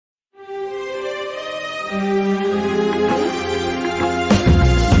I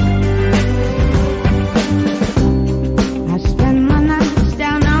spend my nights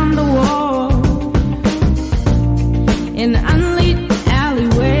down on the wall in unlit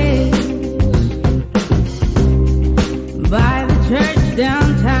alleyways by the church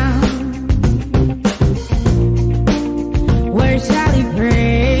downtown where Sally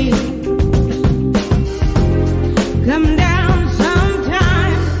prays. Come down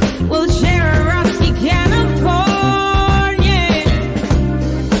sometime, we'll share a rusty can of corn, yeah,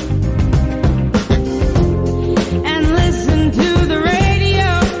 and listen to the radio.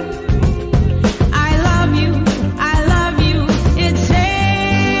 I love you, it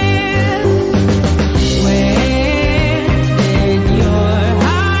says. Where did your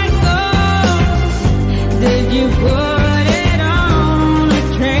heart go? Did you put it on a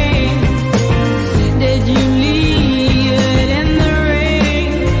train? Did you leave it in the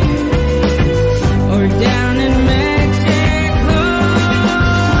rain or down in Mexico?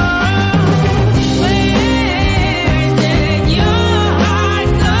 Where did your heart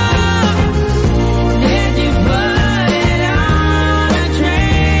go? Did you put it on a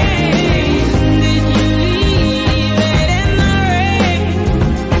train? Did you leave it in the rain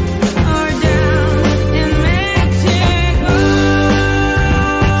or down in Mexico?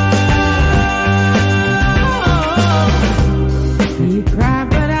 You cry,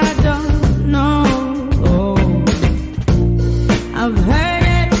 but I don't know. I've heard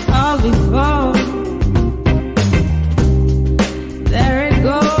it all before. There it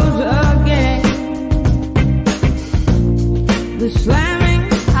goes again, the slamming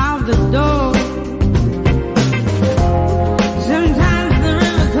of the door. Sometimes the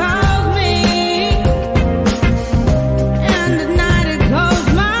river calls me, and at night it calls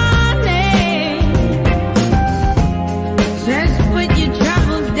my name. Says put your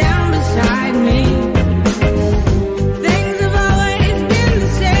troubles down beside me. Things have always been the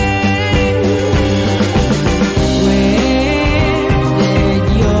same. Where did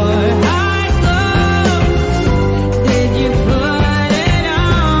your heart go? Did you put it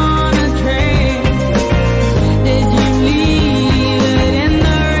on a train? Did you leave it in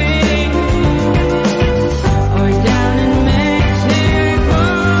the rain or down in Mexico?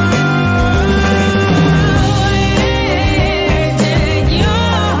 Where did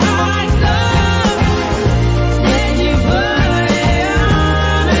your heart go? Did you put it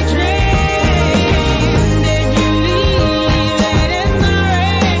on a train? Did you leave it in the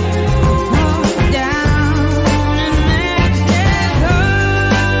rain or down in Mexico?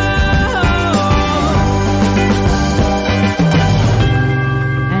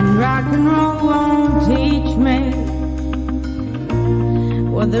 And rock and roll won't teach me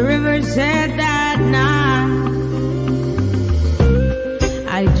what the river said that night.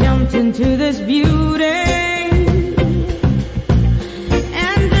 I jumped into this beauty